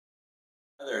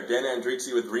Hi there, Dan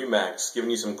Andrizzi with RE/MAX,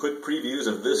 giving you some quick previews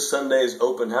of this Sunday's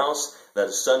open house. That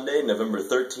is Sunday, November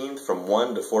 13th from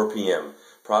 1 to 4 p.m.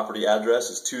 Property address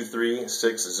is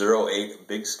 23608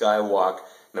 Big Sky Walk,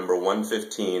 number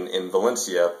 115 in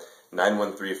Valencia,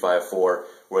 91354.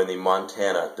 We're in the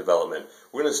Montana development.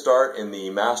 We're going to start in the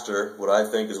master, what I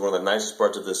think is one of the nicest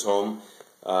parts of this home.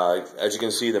 As you can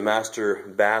see, the master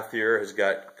bath here has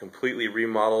got completely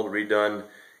remodeled, redone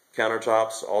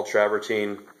countertops, all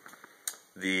travertine.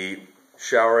 The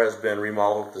shower has been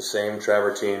remodeled, the same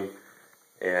travertine,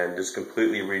 and just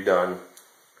completely redone.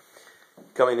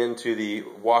 Coming into the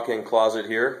walk-in closet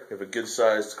here, we have a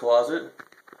good-sized closet,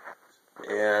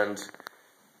 and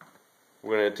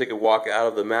we're going to take a walk out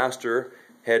of the master,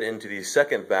 head into the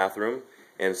second bathroom,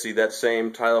 and see that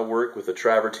same tile work with the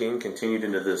travertine continued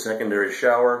into the secondary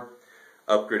shower.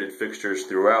 Upgraded fixtures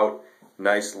throughout.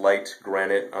 Nice light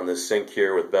granite on the sink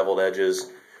here with beveled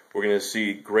edges. We're going to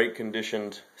see great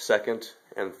conditioned second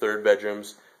and third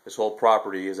bedrooms. This whole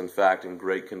property is in fact in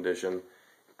great condition.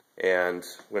 And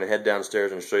we're going to head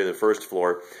downstairs and show you the first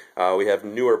floor. We have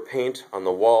newer paint on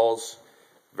the walls,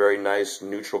 very nice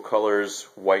neutral colors,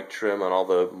 white trim on all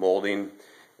the molding,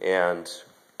 and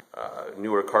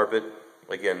newer carpet.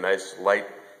 Again, nice light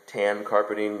tan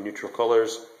carpeting, neutral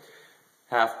colors.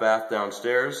 Half bath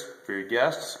downstairs for your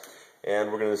guests. And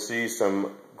we're going to see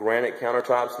some granite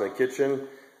countertops in the kitchen.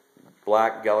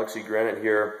 Black Galaxy granite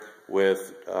here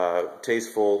with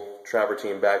tasteful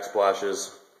travertine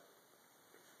backsplashes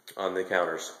on the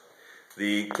counters.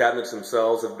 The cabinets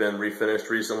themselves have been refinished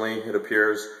recently, it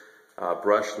appears.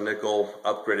 Brushed nickel,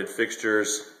 upgraded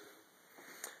fixtures.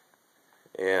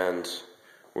 And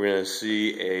we're going to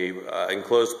see a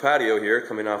enclosed patio here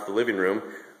coming off the living room,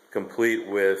 complete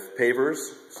with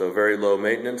pavers, so very low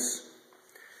maintenance.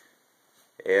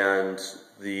 And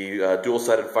the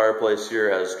dual-sided fireplace here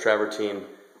has travertine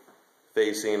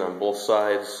facing on both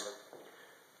sides.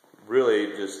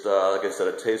 Really just, like I said,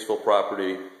 a tasteful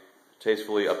property,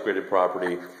 tastefully upgraded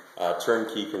property,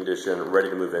 turnkey condition,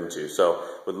 ready to move into. So,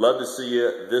 would love to see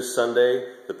you this Sunday.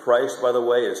 The price, by the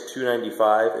way, is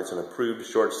 $295. It's an approved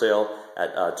short sale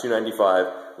at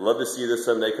 $295. Love to see you this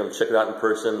Sunday. Come check it out in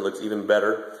person. It looks even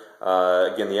better.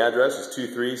 Again, the address is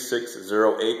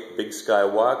 23608 Big Sky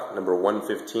Walk, number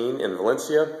 115 in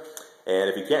Valencia. And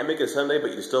if you can't make it Sunday,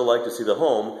 but you still like to see the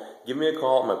home, give me a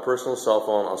call on my personal cell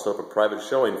phone. I'll set up a private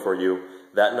showing for you.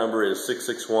 That number is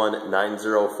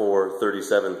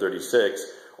 661-904-3736.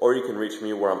 Or you can reach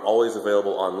me where I'm always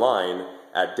available online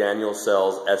at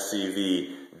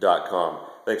danielsellscv.com.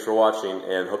 Thanks for watching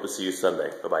and hope to see you Sunday.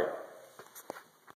 Bye-bye.